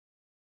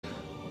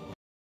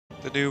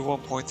the new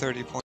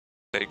 1.30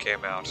 update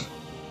came out.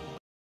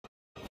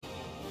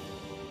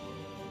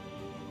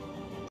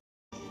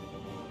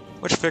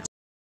 Which fixes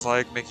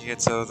like making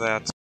it so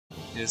that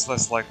it is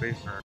less likely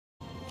for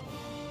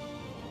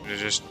you to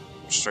just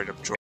straight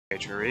up join a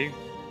jury.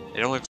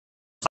 It only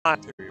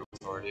finds the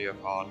authority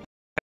upon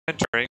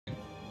entering,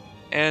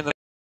 and the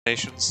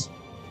nations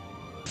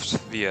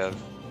via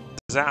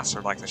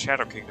disaster like the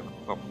Shadow Kingdom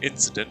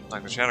incident,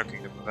 like the Shadow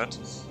Kingdom event,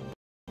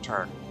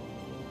 turn.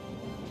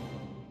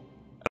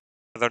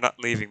 They're not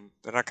leaving.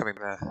 They're not coming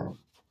to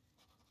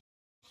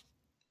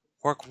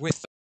work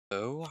with them,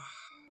 though.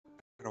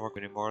 Not gonna work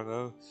anymore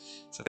though,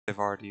 so they've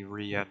already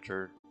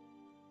re-entered.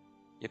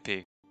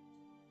 Yippee!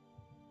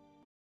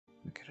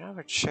 Can I have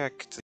a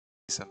check to see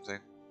something?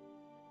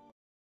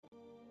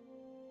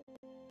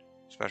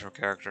 Special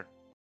character.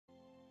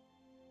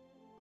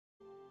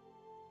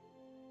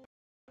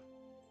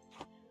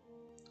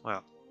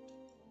 Well,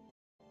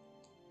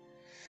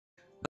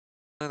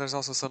 and there's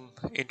also some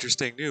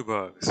interesting new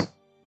bugs.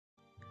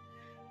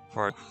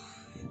 For I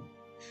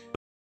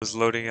was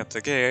loading up the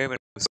game and it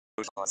was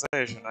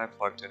socialization, I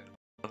plugged in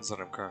the ones that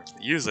I'm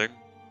currently using,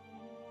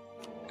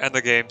 and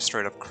the game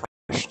straight up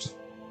crashed.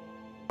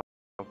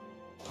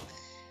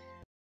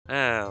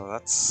 Oh,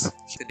 that's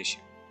an issue.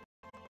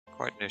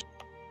 Quite an issue.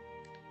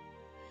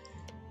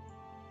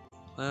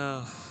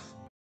 Well,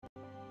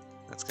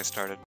 let's get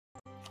started.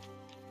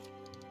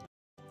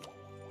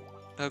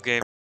 No game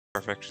is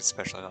perfect,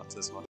 especially not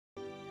this one.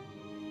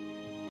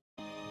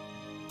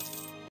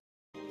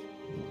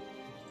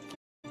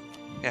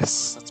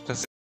 Yes, that's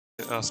basically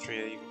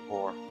Austria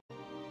EU4.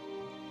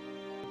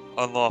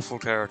 Unlawful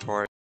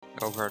territory,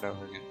 over and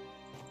over again.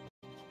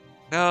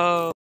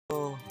 No!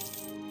 Don't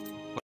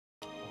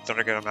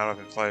get them out of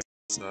inflation,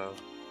 so...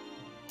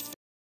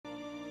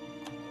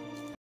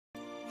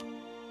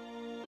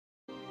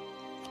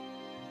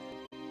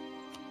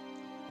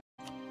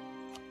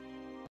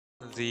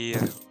 The...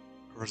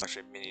 there was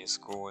actually a mini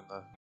school in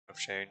the of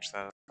change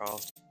that it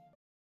caused.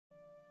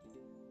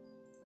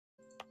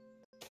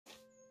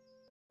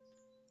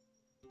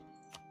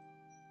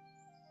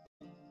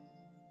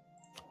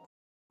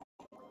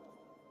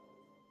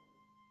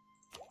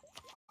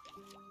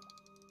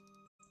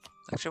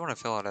 I actually want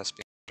to fill out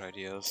espionage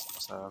ideas,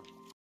 so...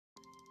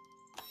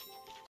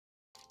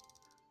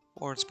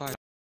 Or inspire.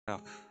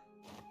 No.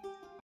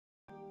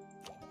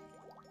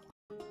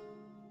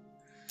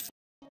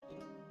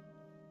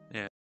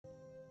 Yeah.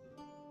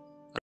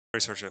 I don't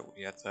research it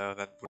yet though,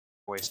 that would be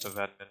a waste of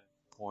admin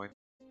points.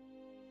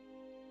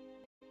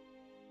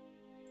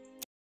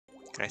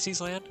 Can I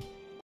seize land?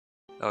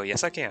 Oh,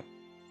 yes I can.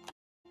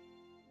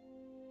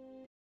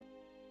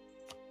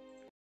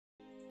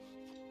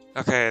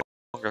 Okay,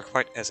 no longer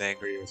quite as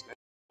angry with me.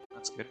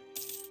 That's good.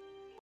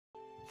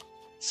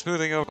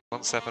 Smoothing over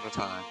one step at a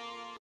time.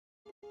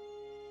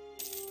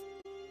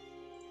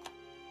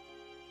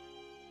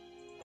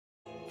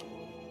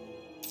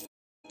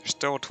 There's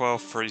still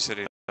 12 free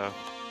cities though,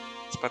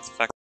 despite the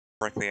fact that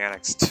I directly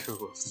annexed 2 of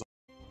them.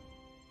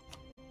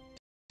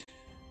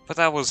 But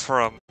that was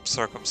from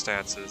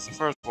circumstances. The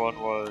first one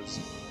was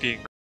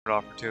being an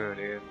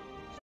opportunity and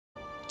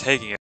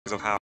taking it because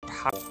of how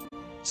powerful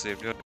the city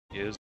of New York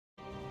is.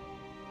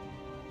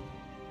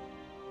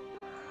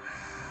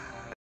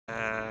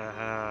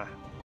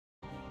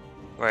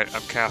 Wait,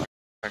 I'm Catholic.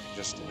 I can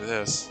just do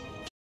this.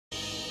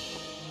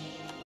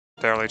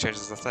 Barely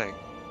changes the thing.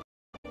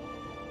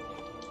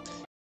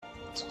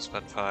 So we'll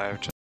spend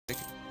 5 to make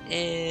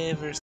it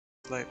ever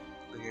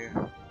slightly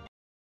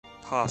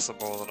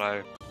possible that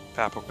I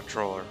papal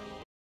controller,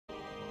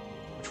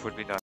 which would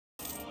be nice.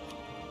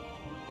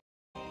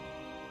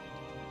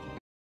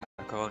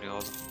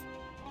 Colonialism.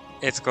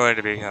 It's going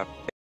to be a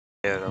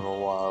bit of a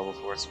while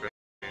before it's really,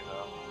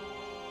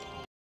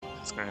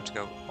 it's going to have to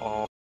go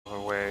all the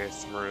way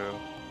through.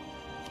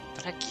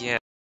 But again,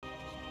 we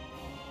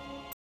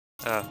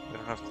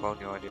don't have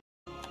colonial idea.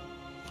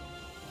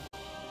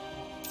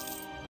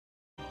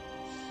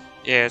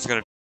 Yeah, it's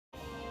gonna be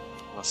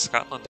well,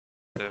 Scotland.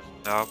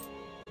 No.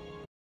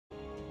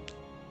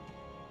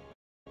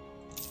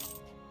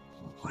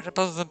 Why did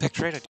both of them pick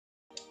trade idea?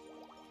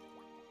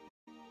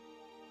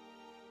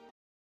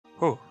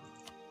 Oh.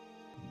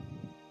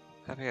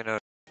 Happy I know.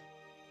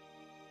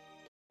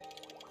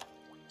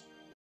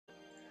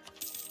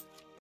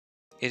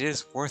 It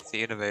is worth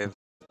the innovative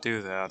to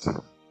do that.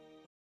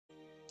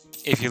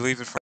 If you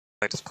leave it for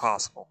as late as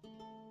possible.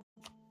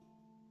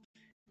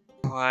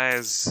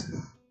 Otherwise,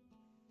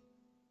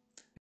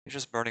 you're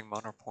just burning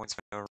mana points,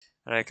 and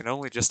I can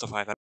only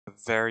justify that at the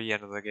very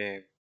end of the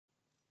game.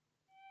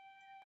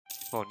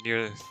 Well,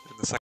 near in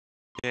the second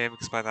game,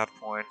 because by that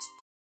point,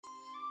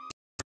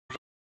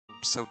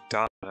 I'm so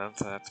dominant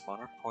that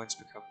mana points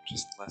become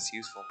just less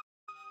useful.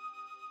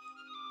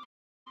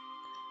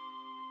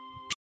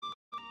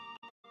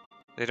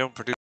 They don't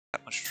produce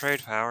that much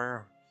trade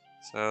power,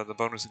 so the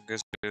bonus in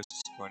goods is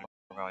going to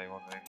be more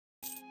valuable than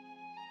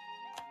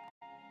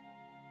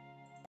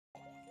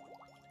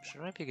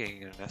should I be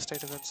getting an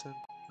estate event soon?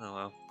 Oh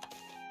well.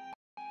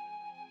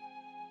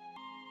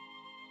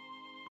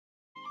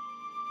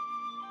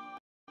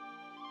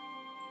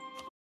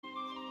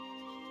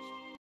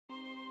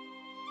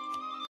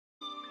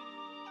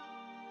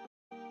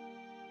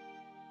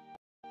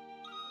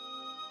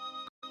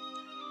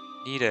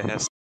 Need a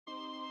his.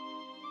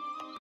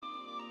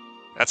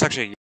 That's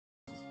actually.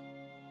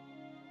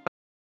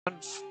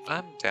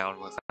 I'm down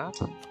with that.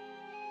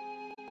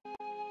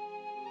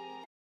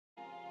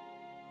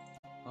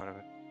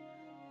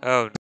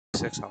 Oh,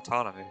 6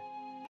 autonomy.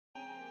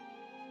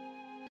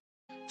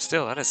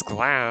 Still, that is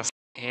glass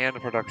and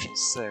production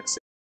 6.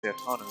 The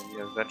autonomy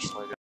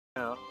eventually goes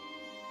down.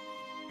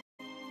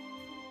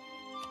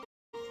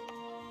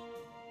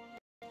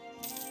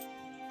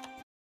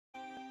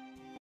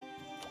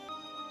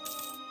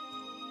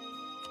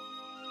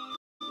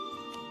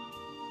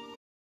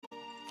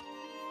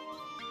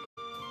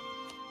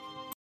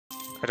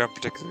 I don't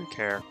particularly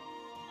care.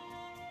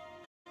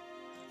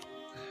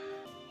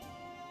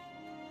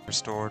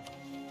 Restored.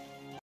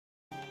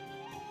 I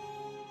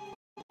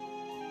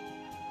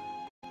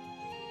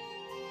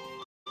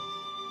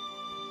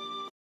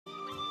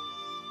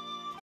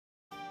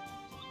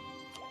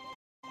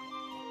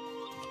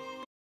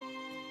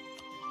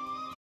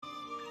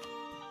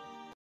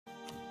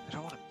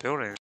don't want to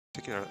build anything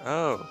particular.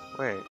 Oh,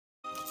 wait.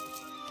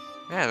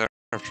 Yeah, they're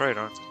of trade,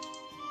 aren't they?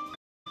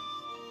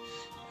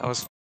 I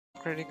was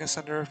creating a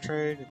center of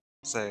trade,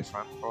 say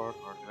Frankfurt or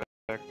Quebec,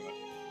 but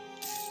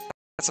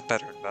that's a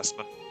better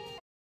investment.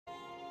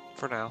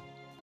 For now.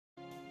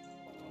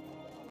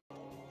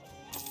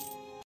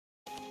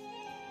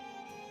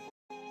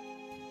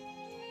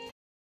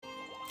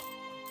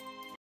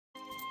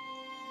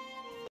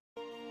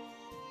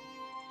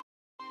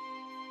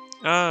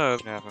 Oh, it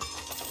can happen.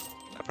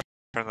 I better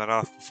turn that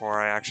off before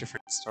I actually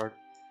start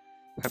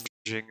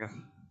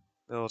hemorrhaging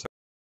military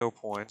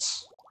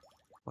points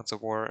once the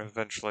war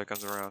eventually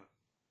comes around.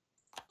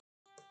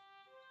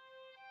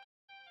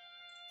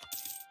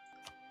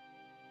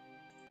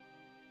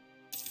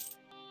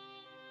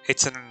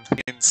 It's in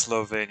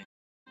Slovenia.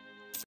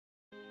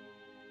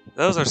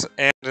 Those are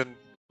and in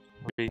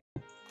I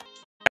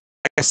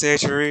guess the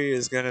HRE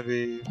is going to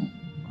be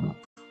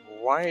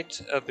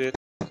quite a bit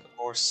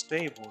more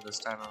stable this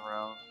time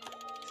around,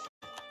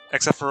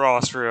 except for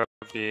Austria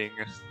being,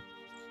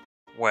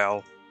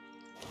 well,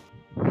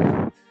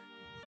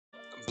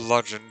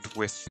 bludgeoned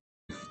with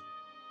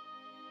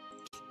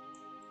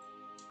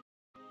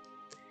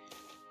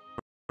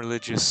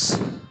religious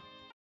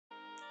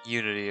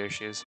unity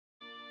issues.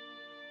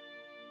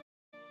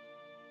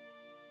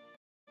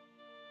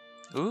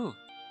 Ooh.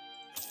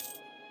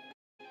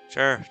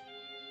 Sure.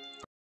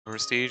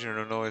 Prestige and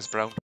Illinois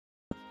brown.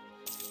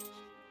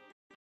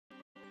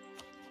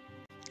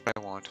 I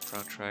want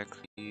Braunschweig,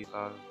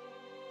 Cleveland,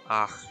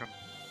 Aachen.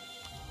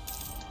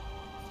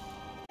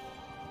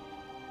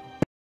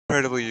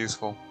 Incredibly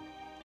useful.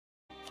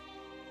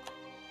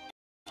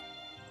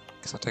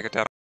 Guess I'll take it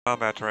down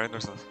combat terrain.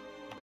 There's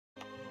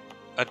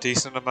a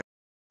decent amount of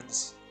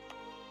things.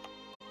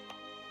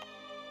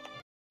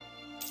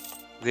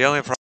 The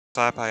only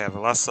type I have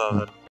less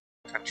of in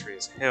the country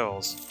is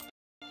hills.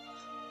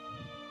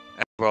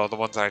 And, well, the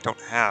ones I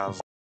don't have.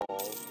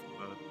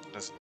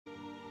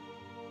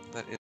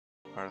 That is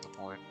part of the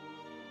point.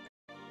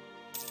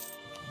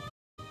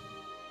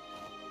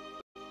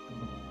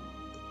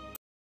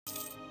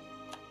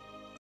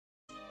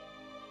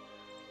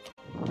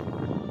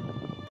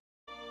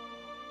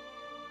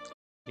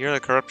 Yearly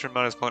corruption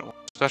minus 0.1,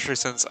 especially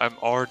since I'm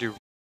already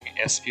running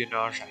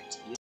espionage IT.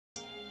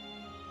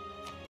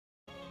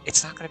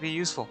 It's not going to be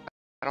useful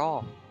at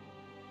all.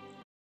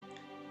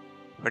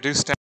 Reduce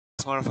status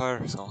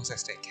modifier as long as I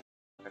stay calm.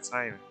 That's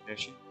not even an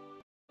issue.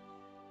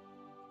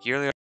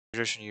 Yearly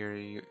tradition,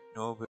 yearly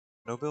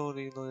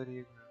nobility,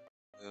 loyalty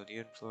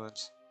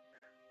influence,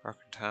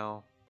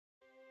 mercantile,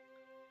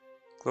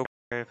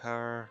 global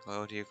power,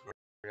 loyalty,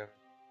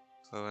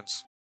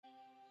 influence,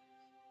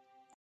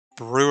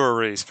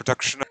 breweries,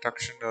 production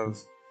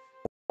of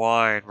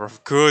wine,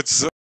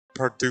 goods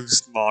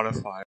produced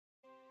modified.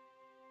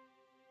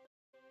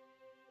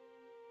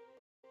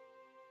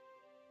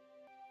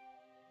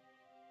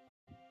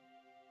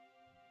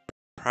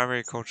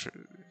 Primary culture,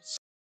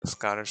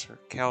 Scottish or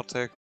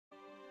Celtic.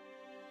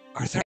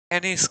 Are there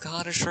any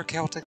Scottish or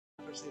Celtic?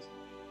 Not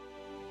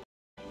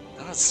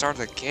at the start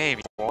of the game,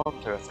 you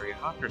belong to a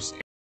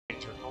theocracy.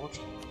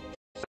 Culture.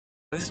 At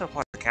least don't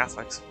apply to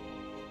Catholics.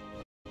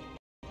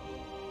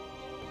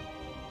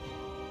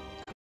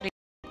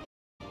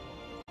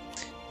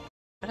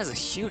 That is a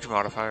huge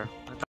modifier.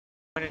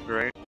 I'm not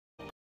great.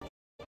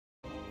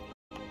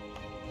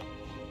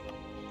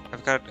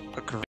 I've got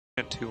a green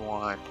and 2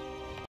 wine.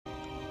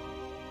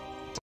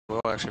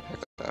 We'll actually pick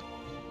that up.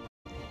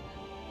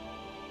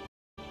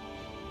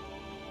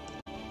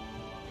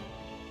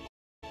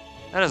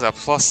 That is a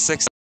plus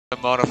 6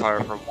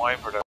 modifier for wine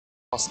production,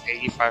 plus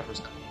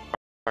 85%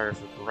 modifier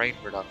for grain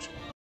production.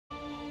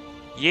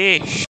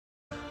 Yeesh!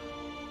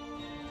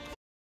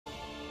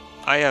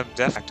 I am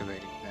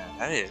deactivating that.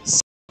 That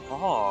is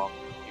strong.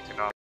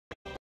 Economic.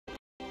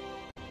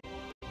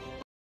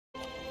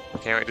 I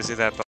can't wait to see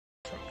that from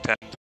 10.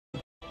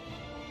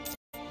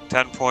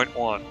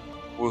 10.1.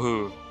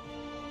 Woohoo.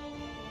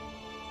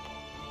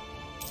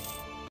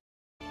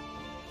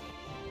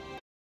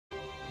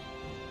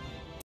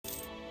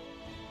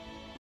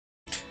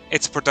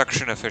 its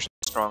production efficiency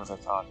as strong as I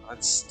thought.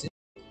 That's still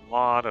a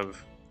lot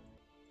of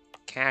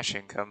cash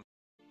income.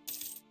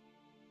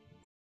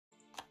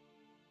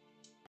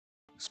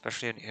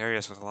 Especially in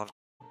areas with a lot of...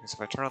 So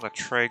if I turn on the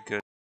trade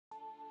goods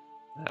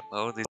that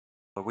mode, these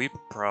are the wheat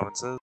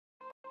provinces.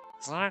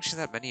 There's not actually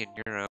that many in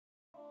Europe.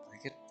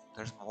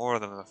 There's more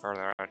of them the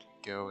further out you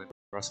go in the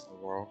rest of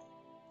the world.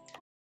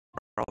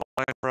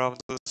 Allied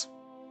provinces.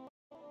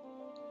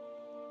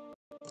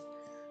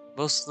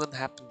 Most of them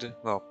happen to...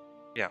 Well,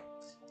 yeah.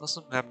 Most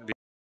of them happen to be...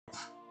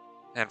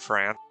 And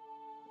France,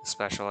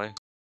 especially.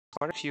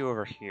 Quite a few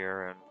over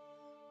here in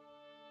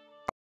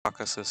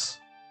Caucasus.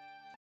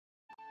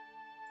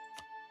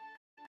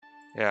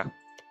 Yeah.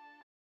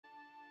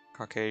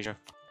 Caucasia.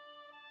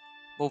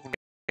 Multiple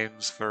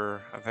names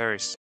for a very...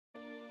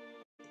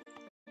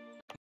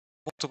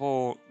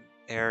 Multiple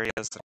areas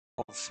that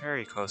are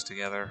very close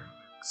together.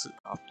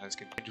 Oftentimes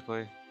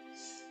interchangeably.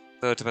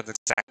 Though it depends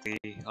exactly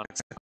on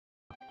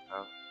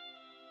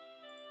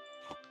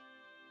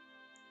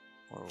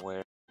or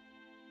where.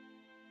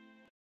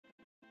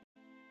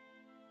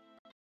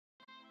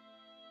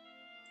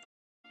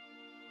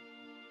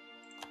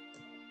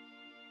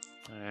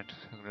 Alright,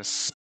 I'm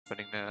just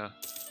spending now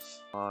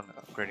on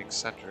upgrading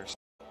centers.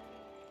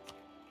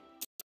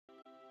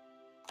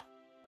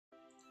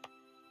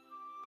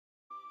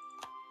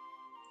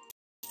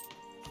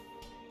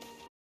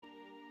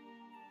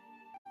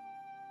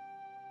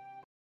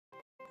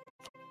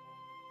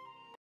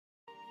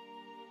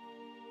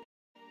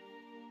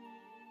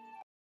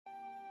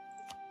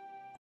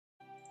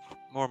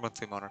 More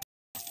monthly monarch.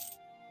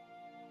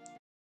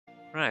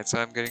 Right, so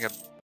I'm getting a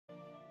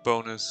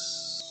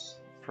bonus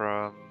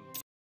from...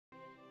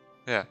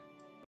 Yeah,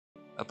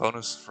 a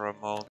bonus from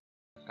all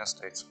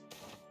estates.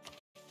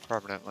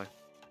 Permanently.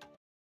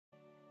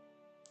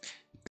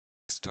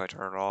 Until I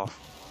turn it off.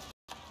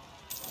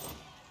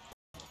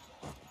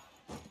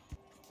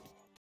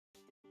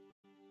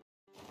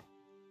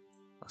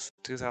 That's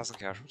 2,000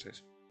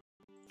 casualties.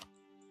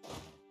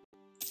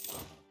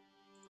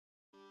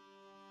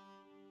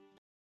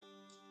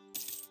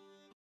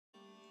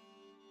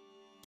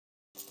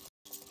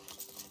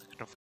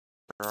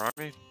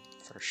 Army,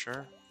 for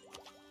sure.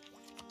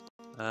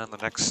 And the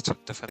next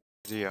defense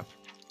idea.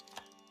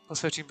 Plus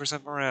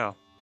 15% morale.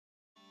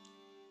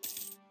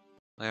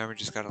 My army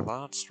just got a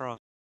lot strong.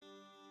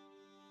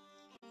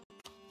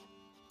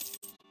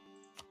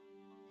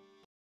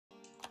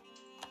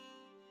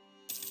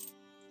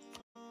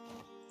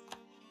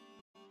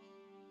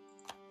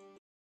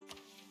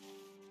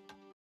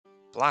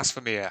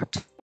 Blasphemy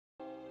Act.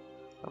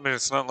 I mean,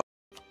 it's not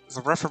like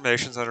the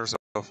reformations that are so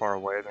far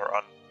away, they're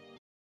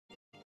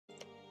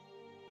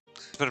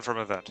It's been from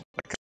event.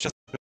 I could just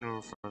have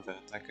been from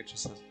event. I could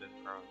just have been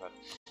from event.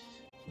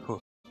 Whew.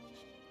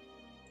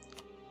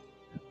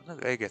 When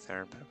did they get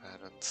their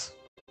independence?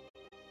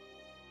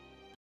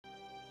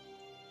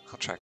 I'll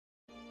check.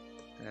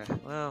 Yeah,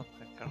 well,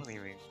 I don't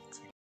even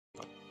think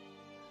about it.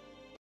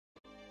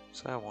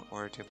 So I won't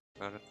worry too much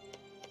about it.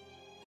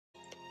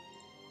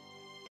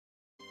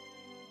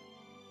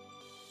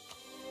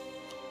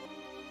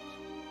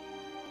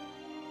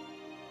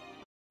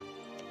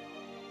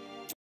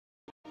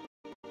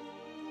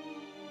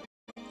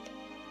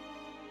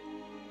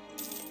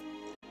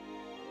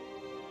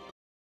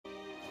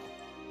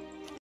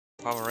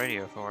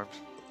 Pomerania forms.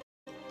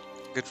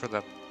 Good for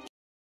them.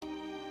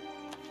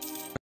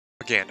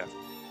 Propaganda.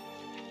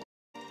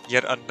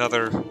 Yet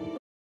another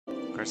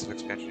aggressive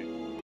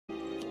expansion.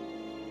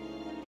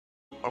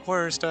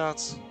 Player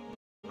stats.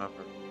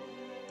 Remember.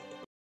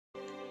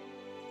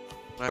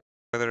 Not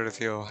whether to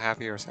feel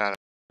happy or sad.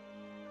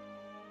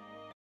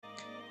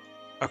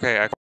 Okay,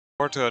 I can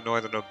afford to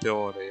annoy the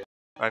nobility.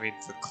 I mean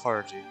the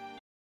clergy.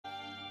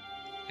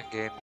 And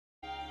gain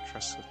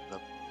trust with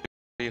them.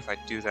 Maybe if I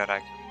do that, I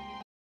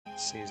can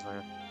seize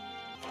land.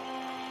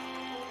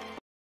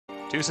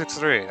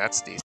 263,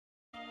 that's decent.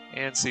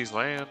 And seize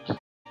land.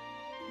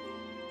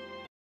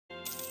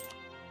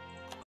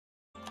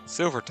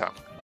 Silver tongue.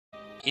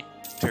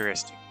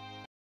 Interesting.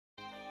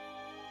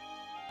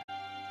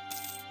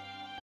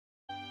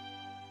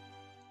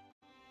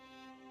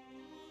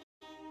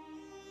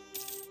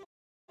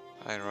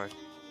 Thyroid.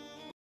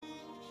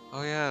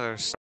 Oh yeah,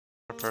 there's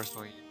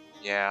personally.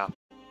 Yeah.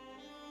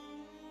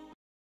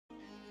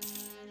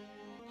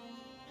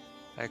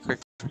 I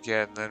quickly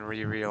forget and then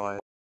realize.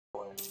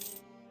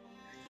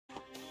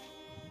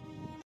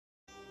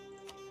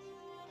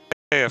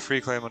 Hey, a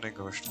free claim on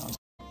English.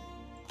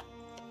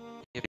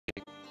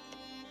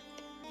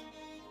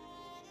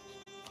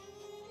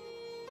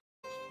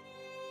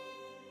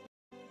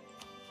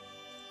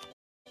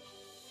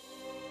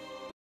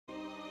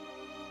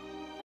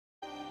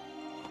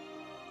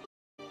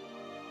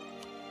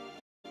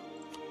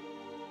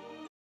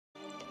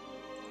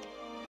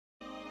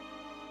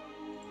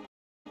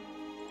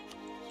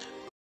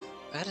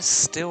 That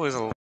still is a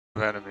lot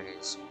of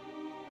enemies.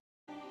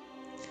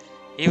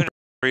 Even if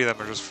 3 of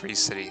them are just free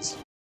cities.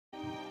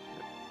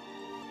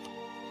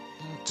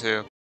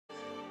 2.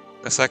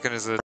 The second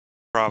is a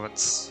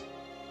province.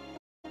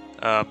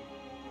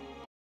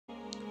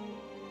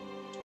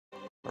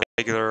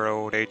 regular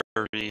old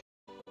HRE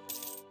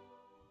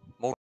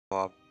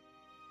multi-club.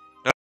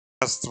 No, it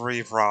has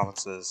 3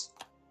 provinces.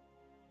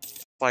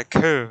 Like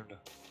Coon.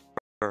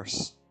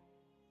 Verse.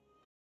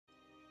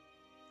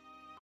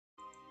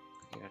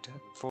 Yeah, 10,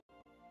 4.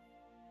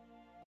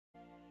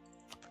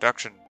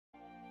 Production.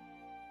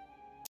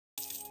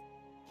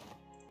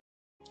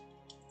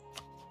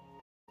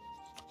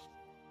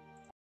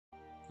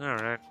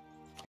 Alright.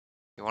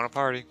 You want a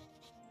party?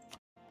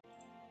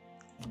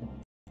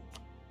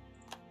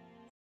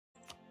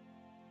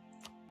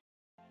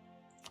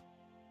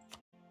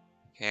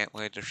 Can't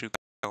wait to shoot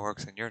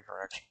fireworks in your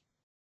direction.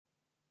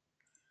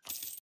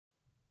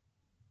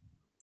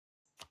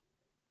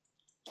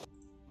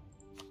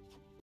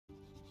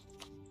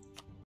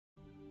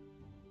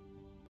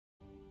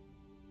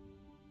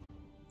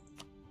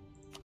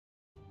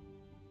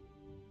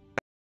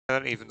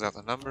 That evens out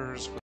the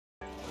numbers with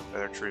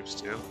better troops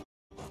too.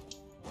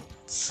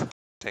 Let's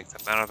take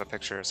them out of the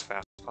picture as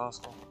fast as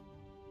possible.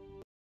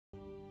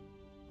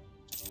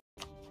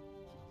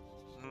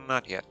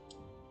 Not yet.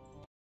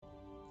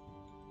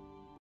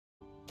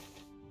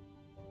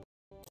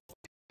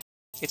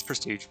 It's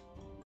prestige.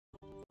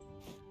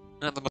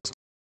 Not the most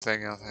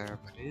thing out there,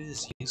 but it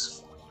is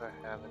useful to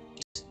have a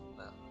decent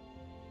amount.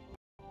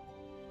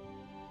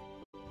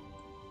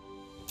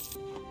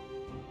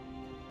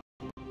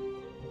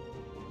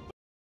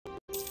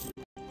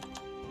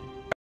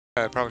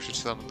 I probably should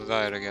summon the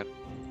diet again.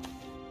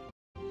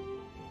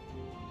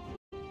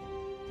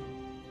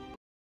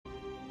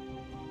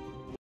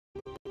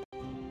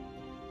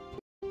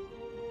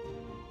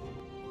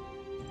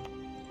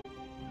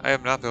 I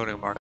am not building a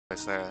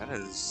marketplace there. That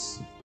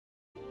is...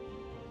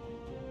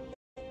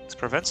 It's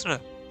preventing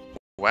it.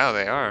 Wow,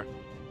 they are.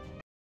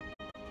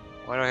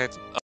 Why do I have to...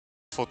 Oh,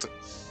 full to...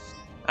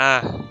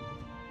 Ah.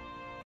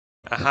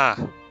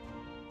 Aha.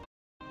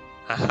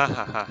 Aha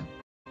ha ha.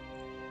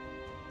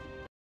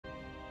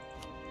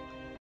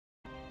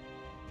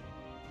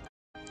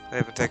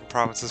 They've been taking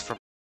provinces from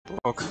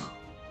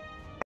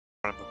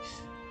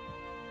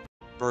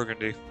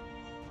Burgundy.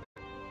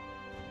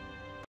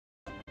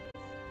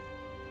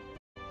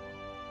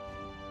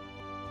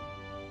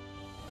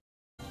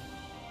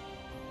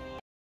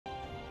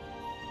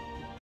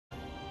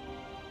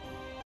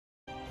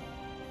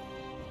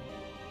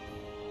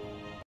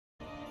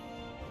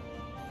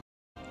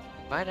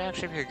 Might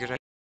actually be a good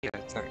idea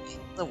to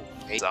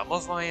eat some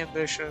of my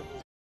ambition.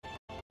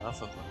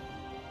 Enough of them.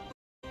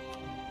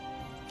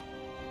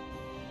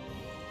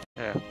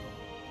 Yeah.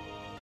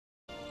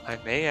 I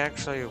may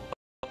actually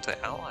want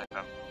to ally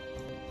them.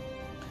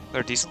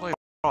 They're decently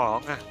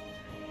strong.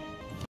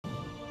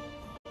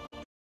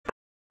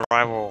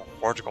 Rival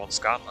Portugal and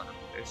Scotland,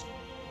 at least.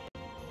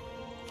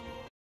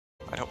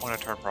 I don't want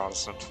to turn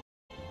Protestant.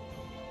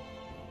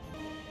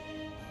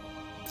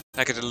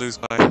 I could lose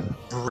my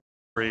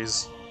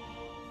breweries.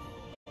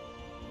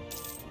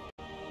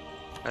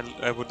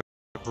 I would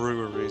have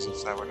breweries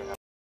if that would have happened.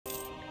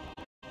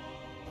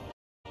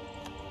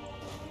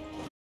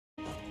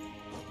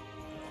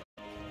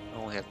 I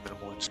only have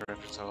minimal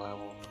insurrections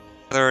allowable.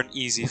 They're an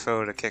easy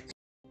foe to kick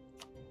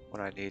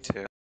when I need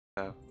to.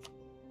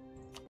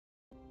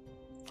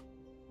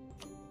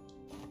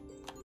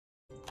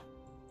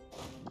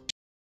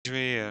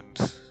 Me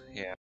and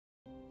yeah.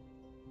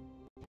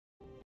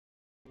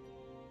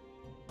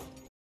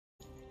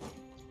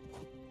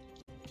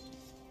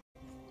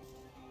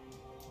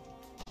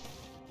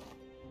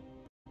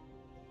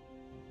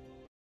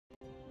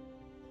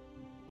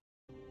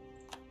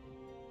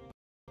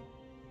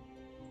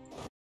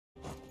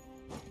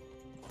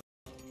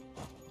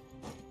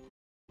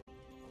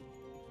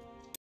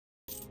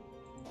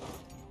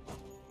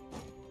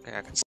 Yeah,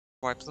 I can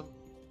wipe them.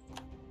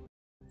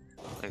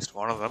 At least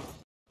one of them.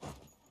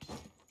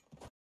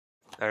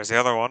 There's the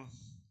other one.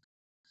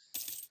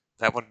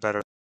 That one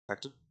better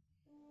affected.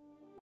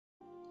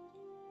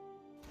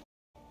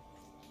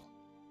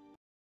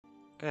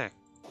 Okay.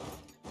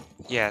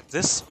 Yeah,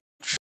 this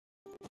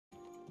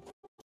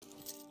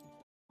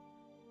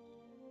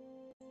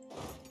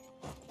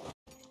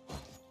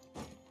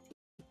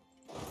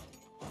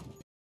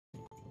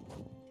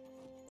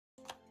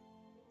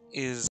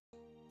is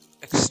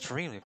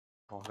extremely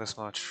powerful, this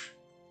much.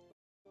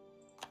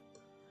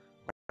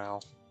 Wow.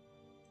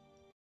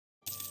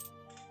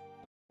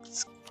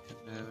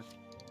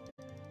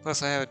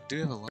 Plus, I do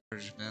have a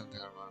large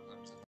manpower on them.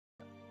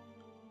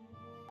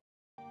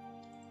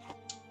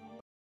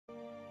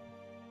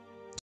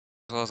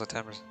 As well as a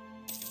 10%.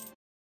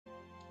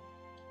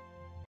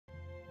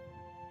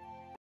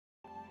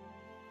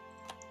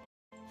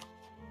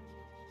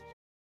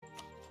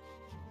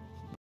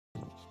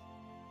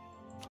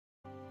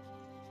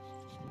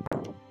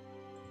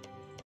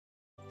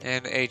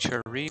 And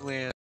HRE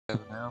land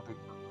have now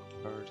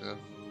become part of.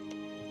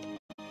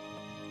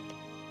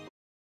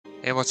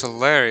 And what's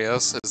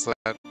hilarious is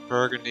that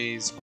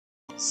Burgundy's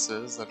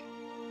provinces, that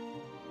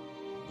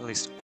at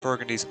least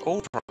Burgundy's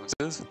old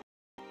provinces,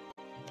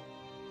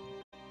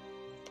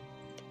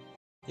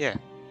 yeah,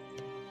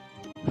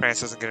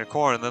 France doesn't get a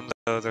core in them,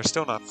 though they're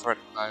still not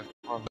threatened by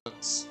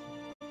province.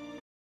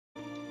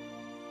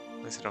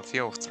 least I don't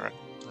feel threatened.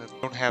 I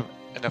don't have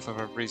enough of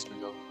a reason to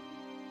go.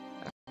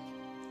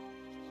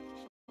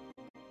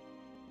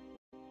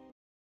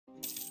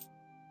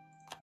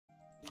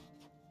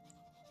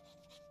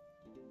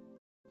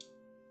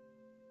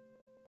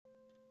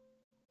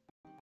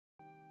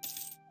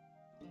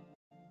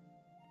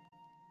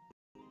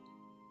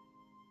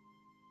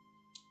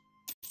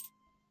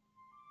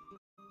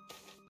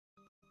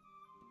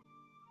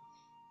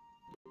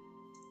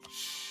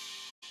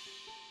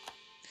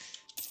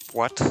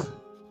 What?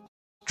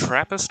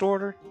 Trappist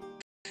order?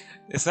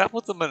 Is that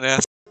what the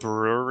monastic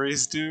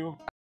breweries do?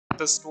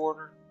 Trappist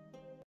order?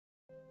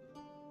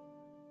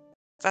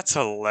 That's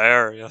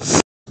hilarious.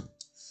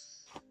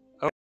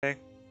 Okay.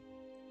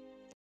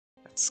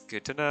 That's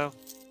good to know.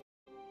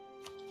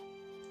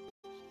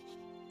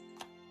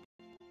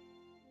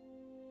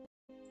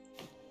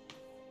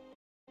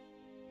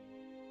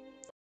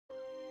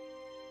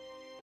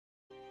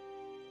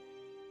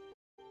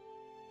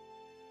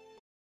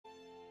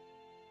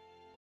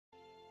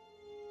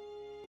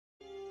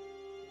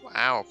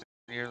 Wow,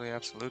 nearly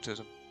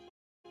absolutism.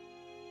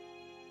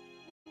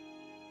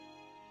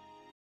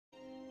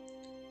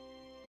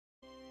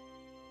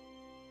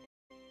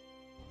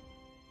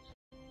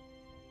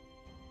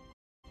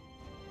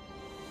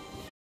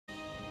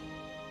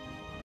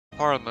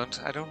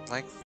 Parliament, I don't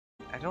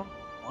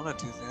want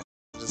to do that.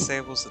 It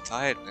disables the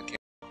diet mechanic,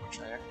 which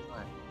I actually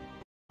like.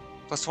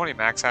 Plus 20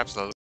 max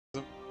absolutism.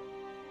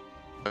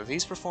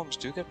 These reforms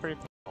do get pretty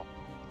powerful.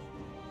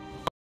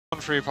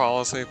 One free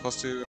policy,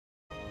 plus 2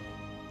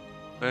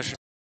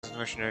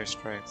 missionary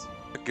strength.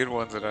 The good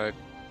ones that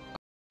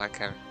I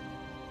can.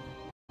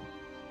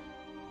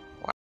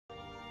 Wow.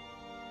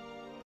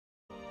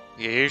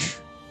 Yeesh.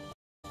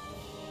 I'm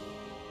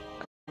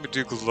gonna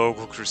do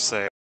global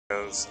crusade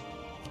because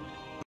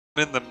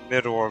I'm in the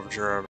middle of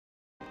Germany.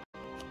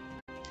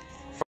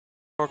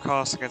 Four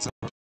costs against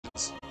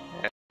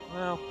yeah,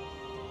 well,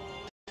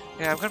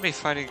 yeah, I'm gonna be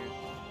fighting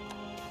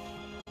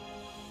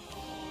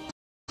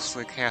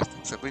mostly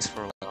Catholics, at least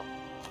for a while.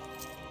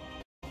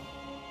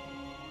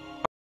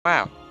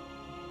 Wow.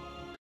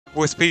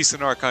 With peace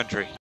in our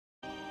country.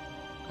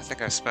 I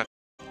think I spent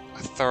a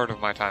third of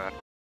my time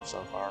at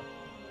so far.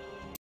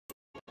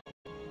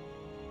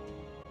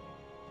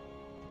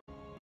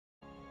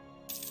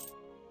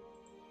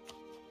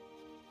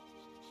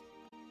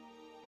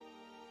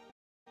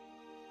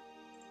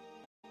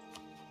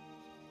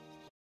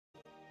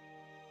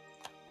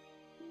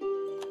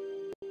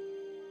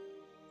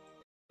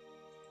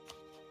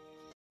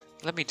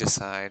 Let me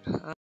decide.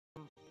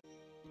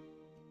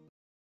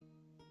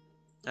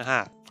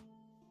 Aha.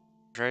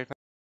 Trade.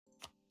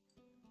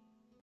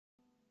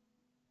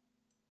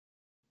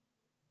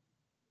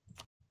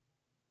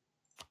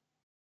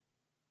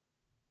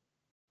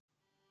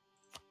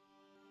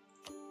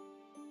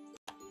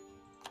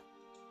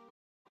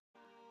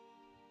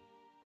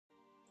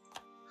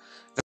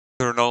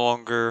 They're no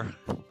longer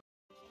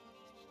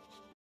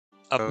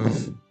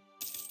of.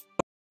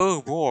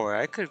 Oh boy,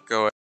 I could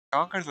go and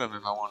conquer them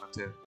if I wanted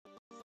to.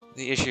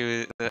 The issue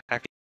is the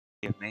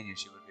main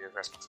issue would be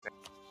aggressive.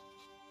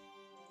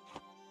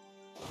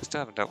 I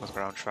still haven't dealt with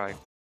Braunschweig.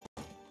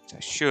 I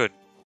should.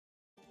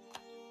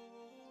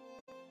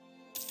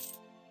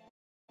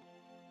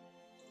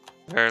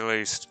 At the very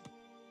least.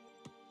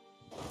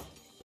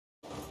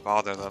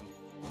 Bother them.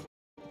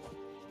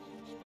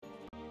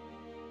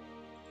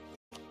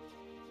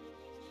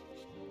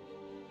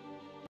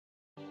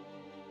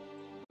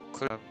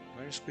 Where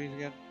to squeeze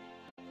again?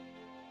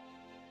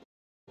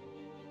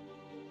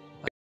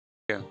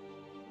 Yeah.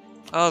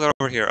 Oh, they're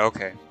over here.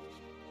 Okay.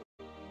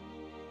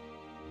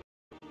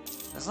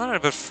 It's not a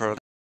bit further.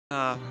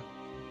 I'm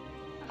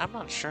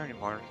not sure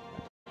anymore.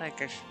 I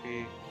think I should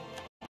be.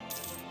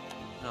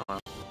 No.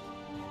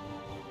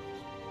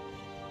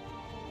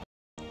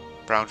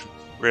 Brown.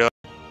 Really?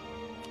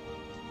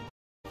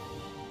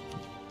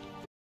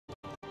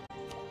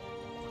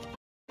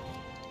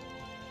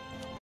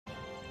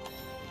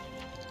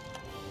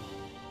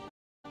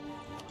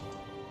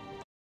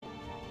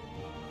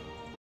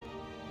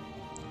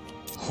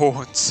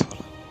 Hohenzollern.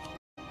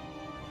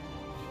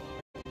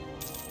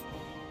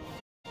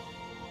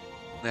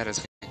 That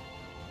is.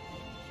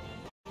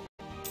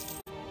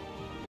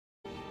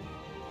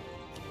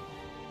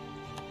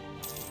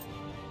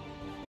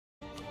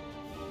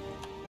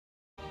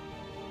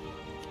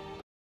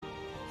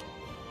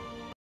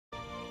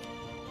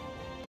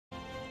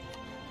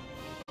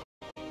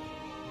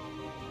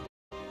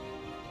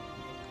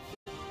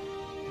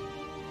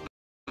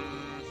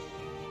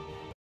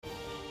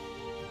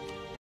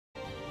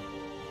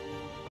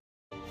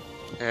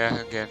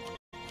 Yeah, again.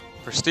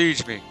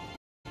 Prestige me.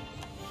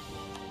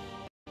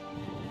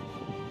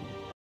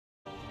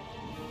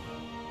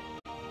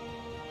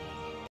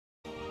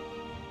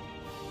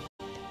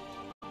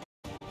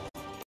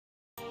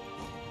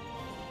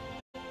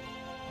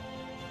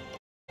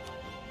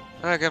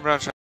 Again, Brown.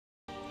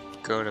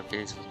 Go to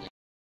peace with me.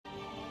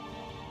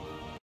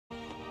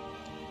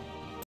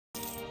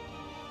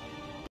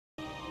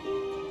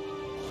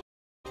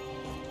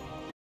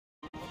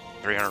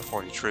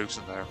 $340 troops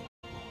in there.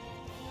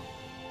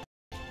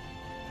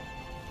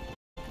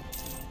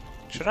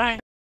 Should I? You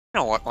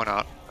know what? Why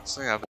not? Let's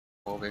see how big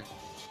it will be.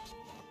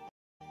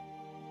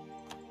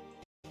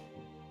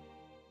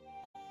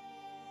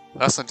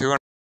 Less than 200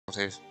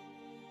 casualties.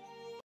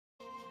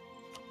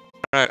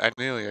 Alright, I'd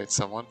humiliate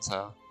someone,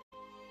 so.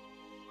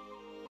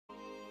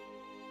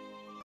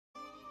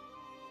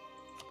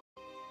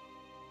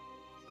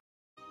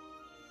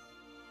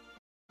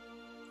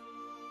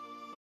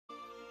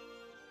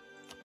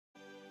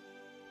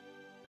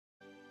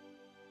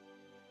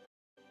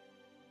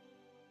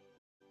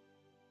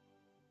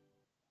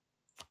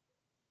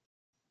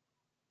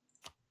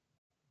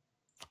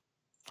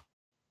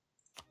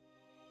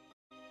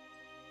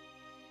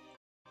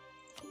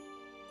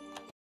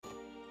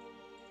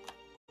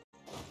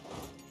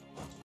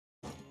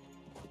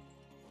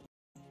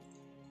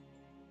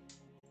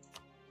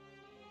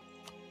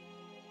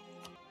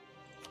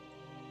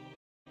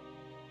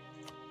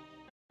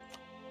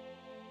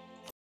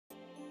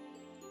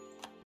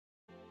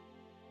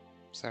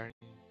 Sorry.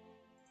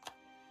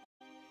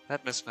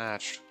 That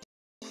mismatched.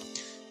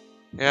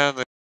 Yeah,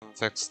 they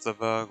fixed the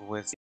bug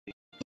with the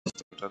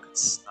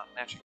tokens not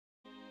matching.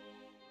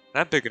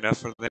 Not big enough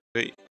for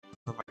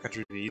for my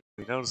country to be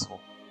easily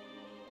noticeable.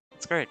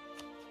 That's great.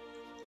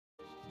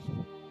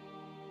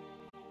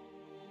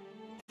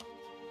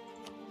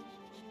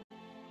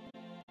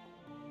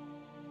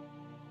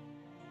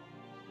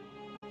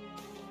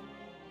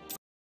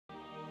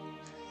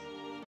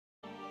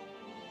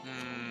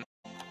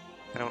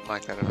 I don't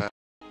like that event.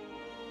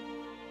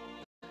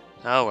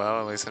 Oh well,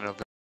 at least I know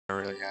they're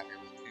really happy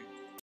with me.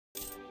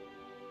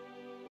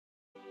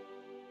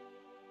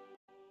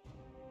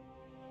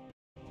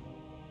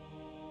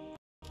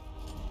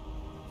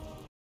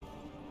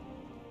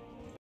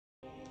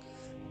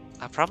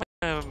 I probably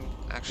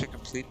actually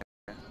complete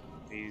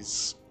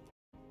these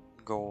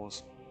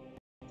goals.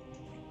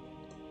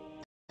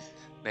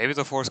 Maybe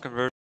the force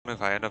conversion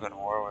if I end up in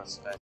war with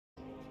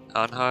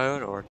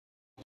Anhalt or.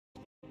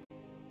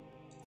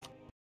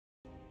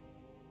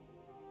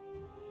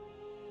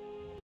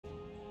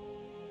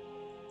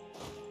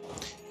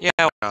 Yeah,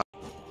 why not?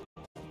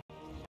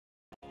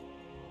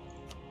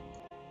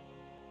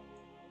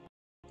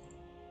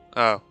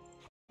 Oh.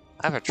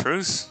 I have a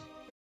truce?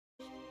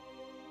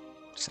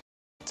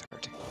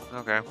 30.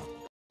 Okay.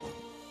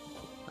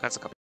 That's a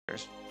couple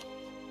years.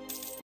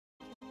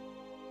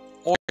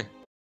 Oi!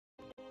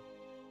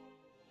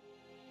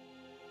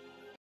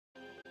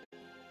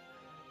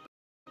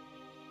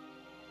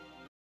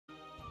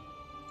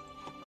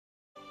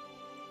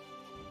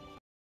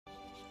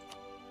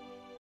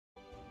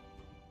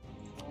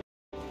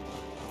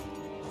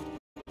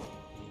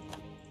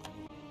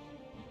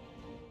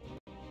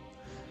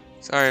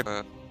 Sorry,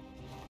 but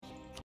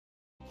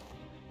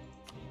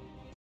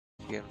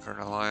getting for an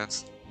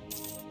alliance.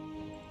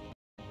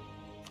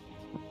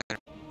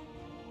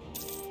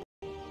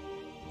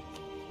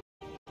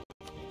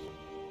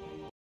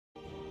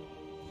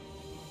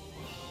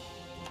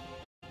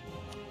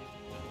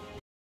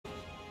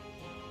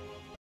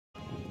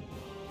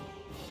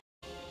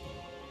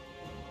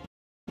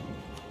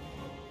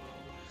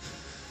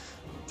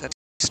 That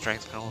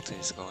strength penalty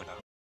is going up.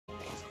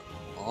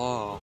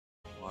 Oh,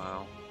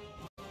 wow.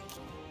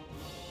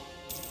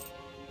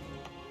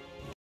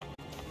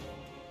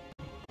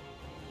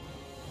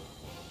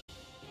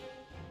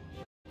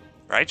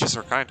 Righteous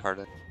or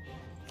kind-hearted?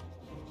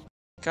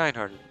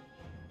 Kind-hearted.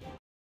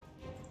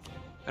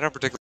 I don't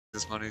particularly like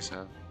this money,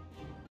 so.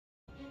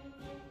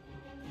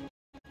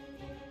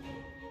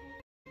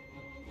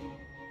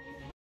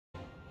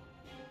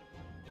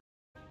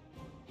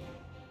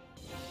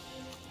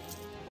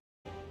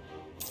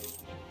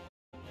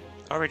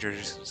 I'll read your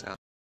sound.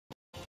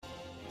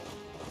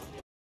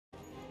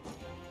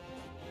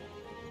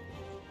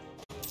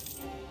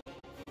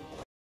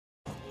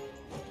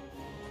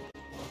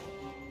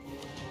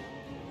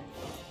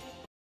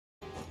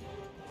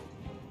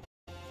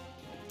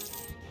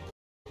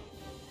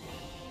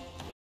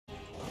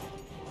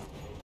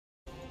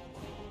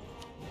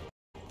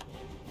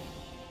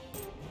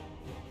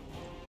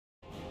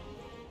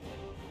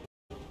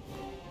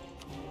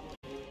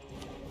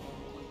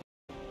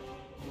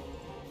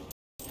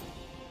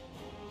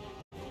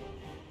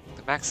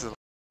 The max is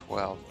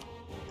 12.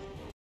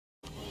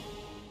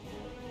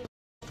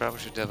 Probably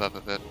should div up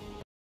a bit.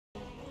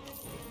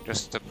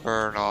 Just to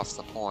burn off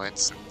the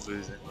points and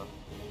losing them.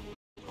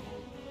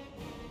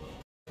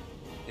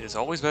 It is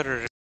always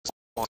better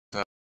to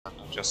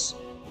just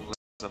lose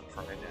them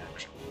from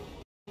inaction.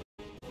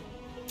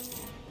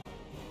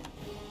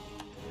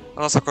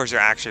 Unless, of course, you're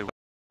actually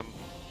winning them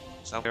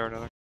some way or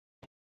another.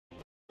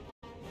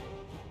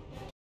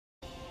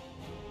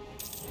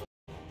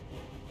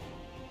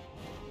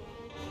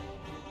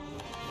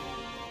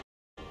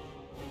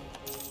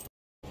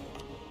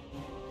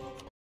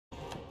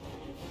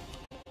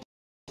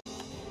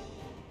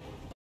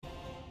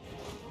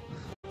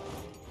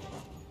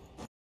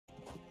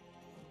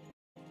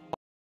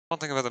 One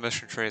thing about the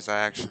mission tree is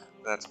that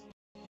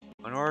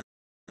in order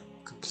to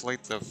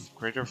complete the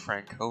Greater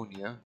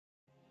Franconia,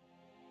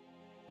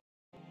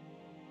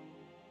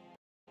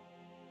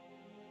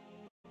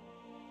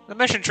 The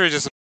mission tree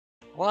just...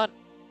 What?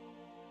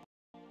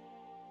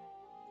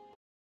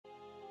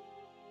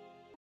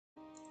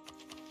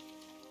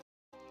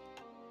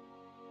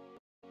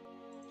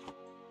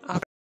 Okay,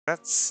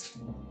 that's...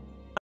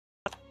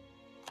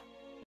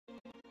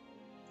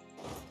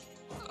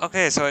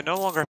 Okay, so I no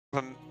longer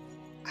have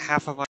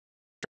half of my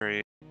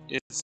tree.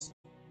 It's...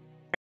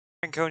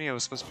 Franconia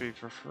was supposed to be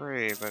for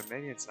free, but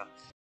maybe it's not.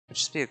 It'd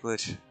just be a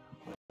glitch.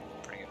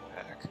 Bring it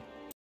back.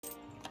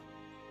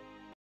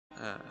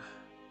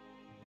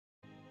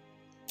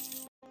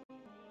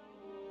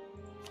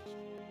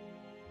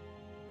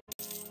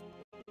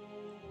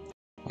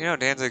 You know,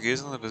 Danzig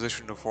is in the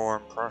position to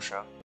form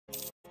Prussia.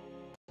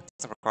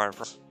 It's required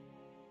for... Is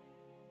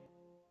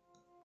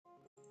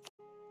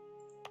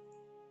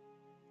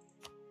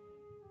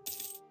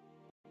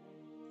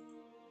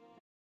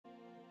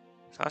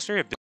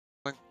Austria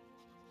building?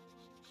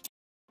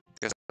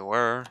 Guess they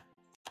were.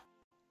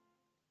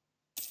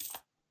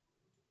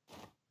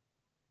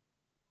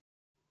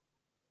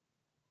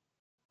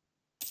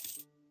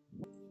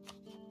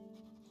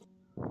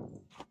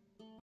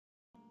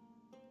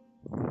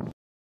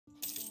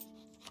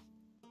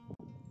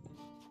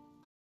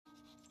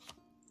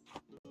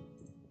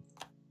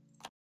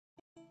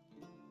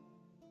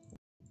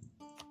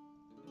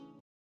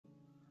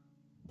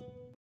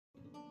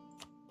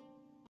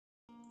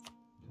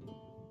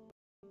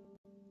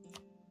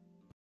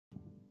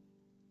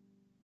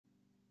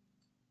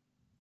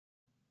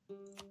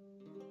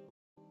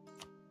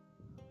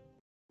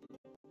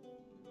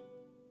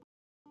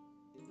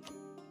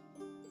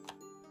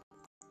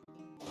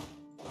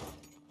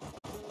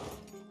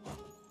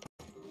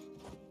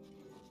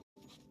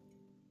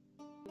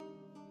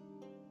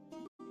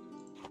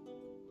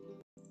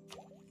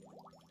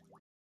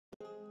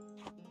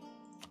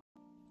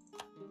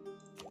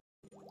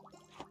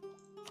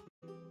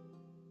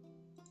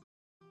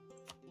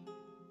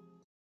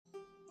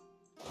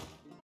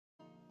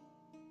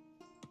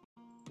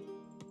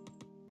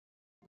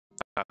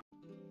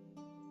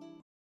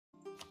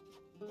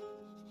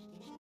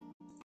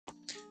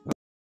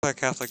 The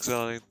Catholic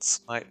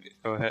zealots might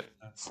go ahead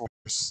and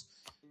enforce.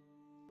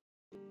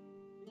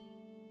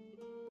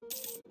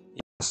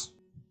 Yes.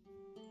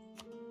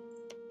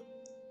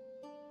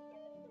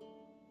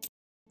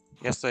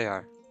 Yes, they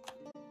are.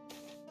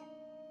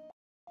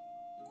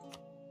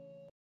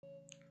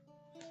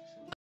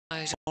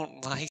 I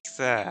don't like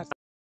that.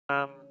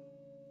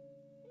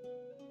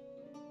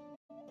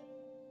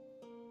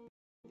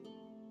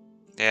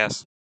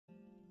 Yes.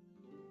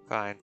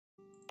 Fine.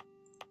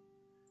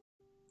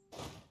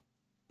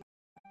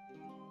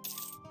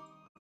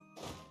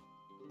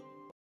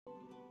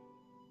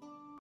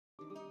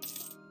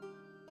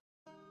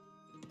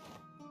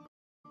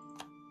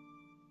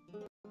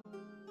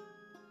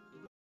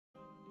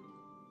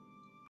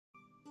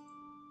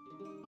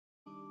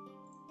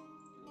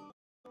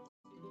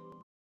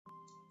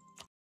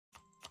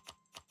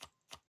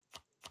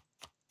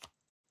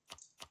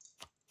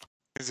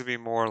 Needs to be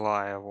more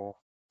liable.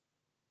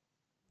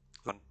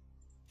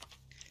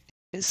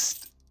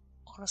 It's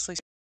honestly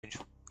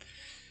strange.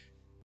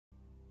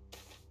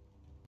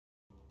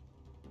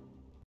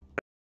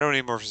 I don't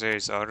need more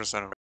facilities, so I'll just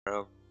send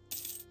them.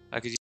 I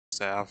could use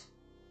staff.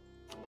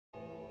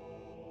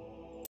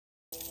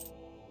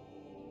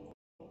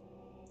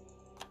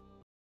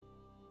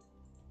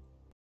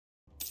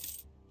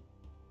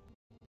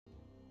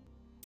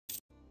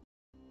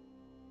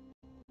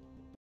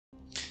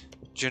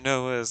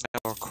 Genoa is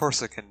now a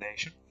Corsican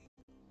nation.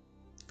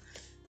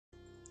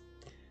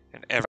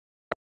 And every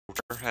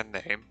culture and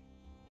name.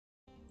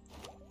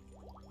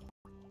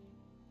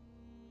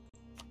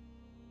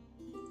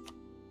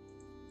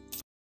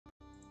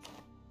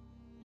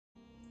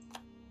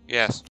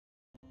 Yes.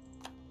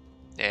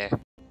 Yeah.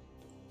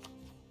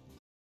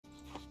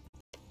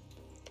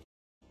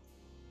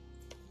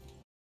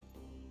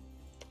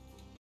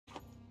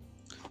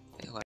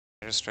 I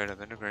just straight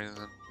up integrating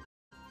them.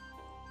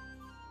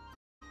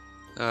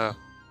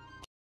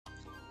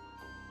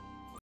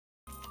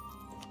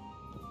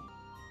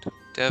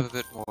 To have a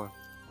bit more.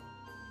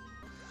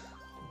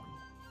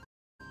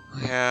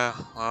 Yeah,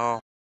 well,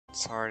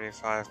 it's already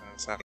 5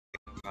 minutes after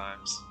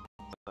times.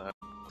 But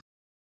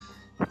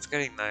it's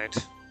getting night.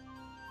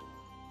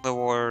 The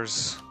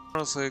war's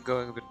honestly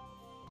going a bit.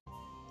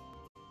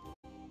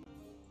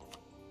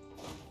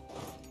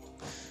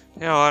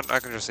 You know what? I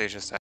can just say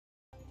just that.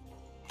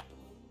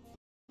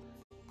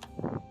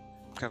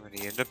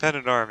 Company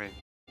Independent Army.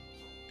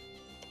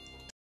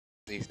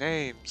 These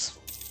names.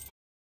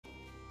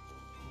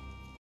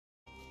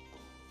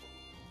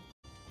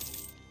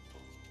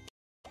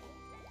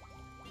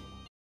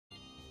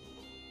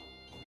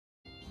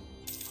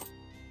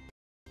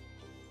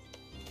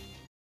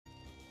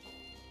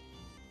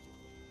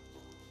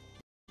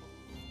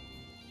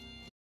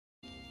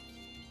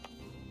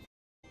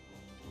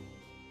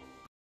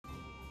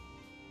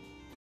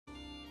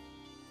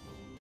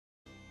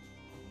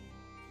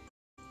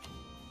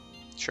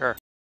 Sure.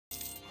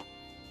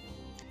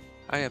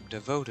 I am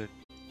devoted.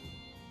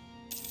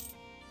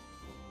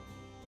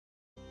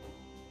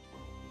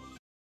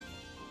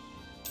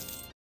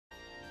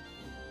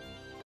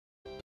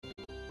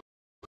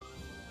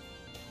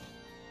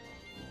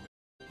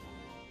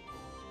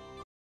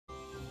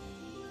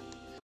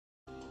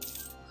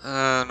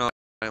 No,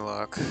 my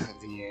luck.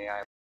 The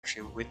AI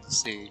actually win the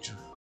siege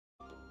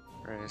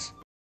race.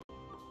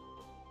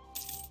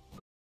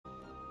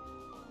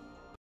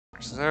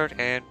 Third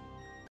and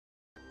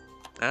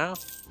now.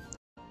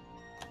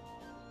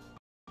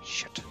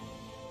 Shit.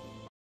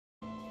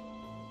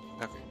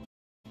 Okay.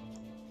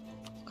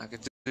 I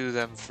could do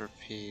them for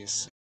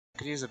peace. I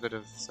could use a bit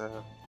of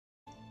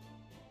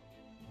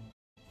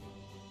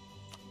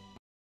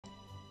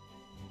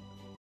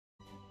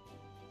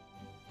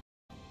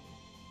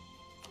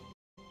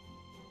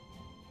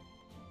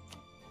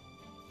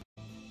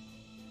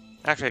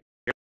actually,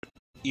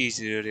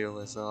 easy to deal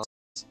with. I'll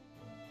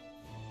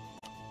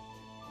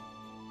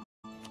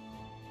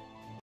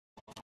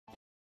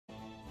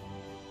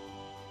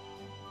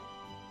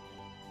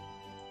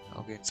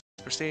gain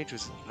prestige,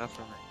 which is enough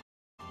for me.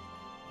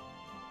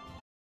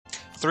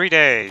 3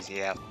 days,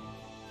 yeah.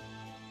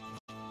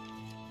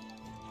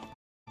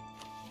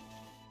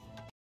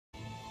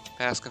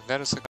 Pass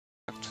Conventus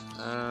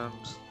and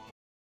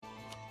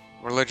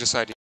religious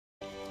idea.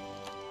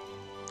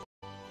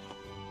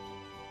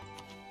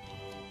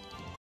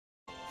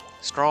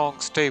 Strong,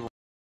 stable,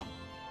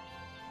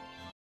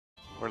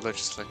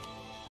 religiously.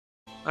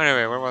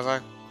 Anyway, where was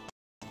I?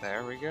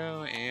 There we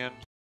go, and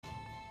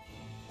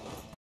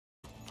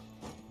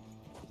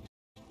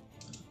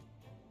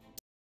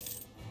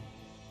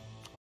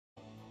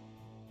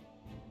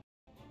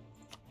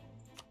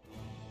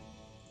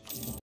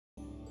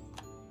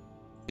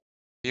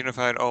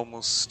unified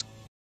almost.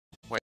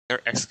 Wait,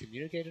 they're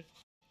excommunicated?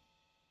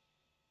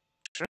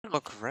 Shouldn't it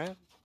look red?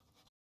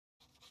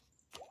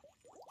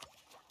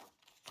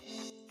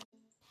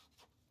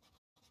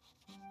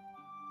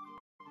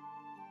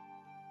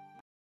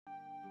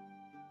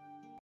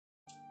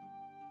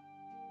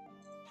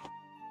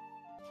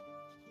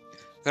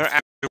 They're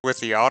actually with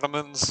the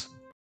Ottomans?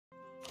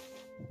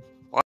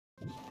 What?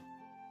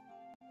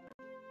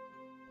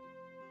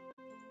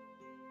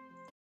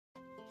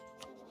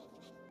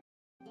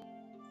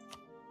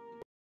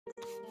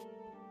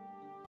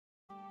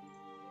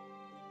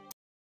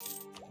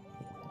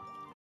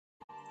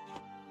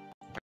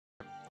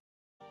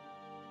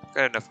 I've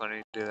got enough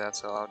money to do that,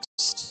 so I'll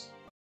just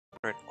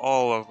print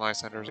all of my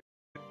centers.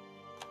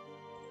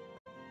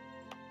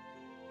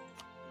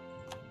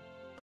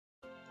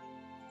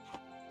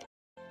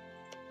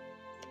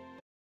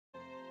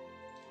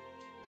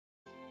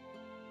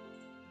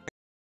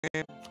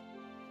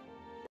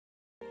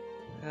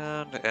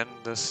 And end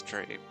the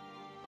stream.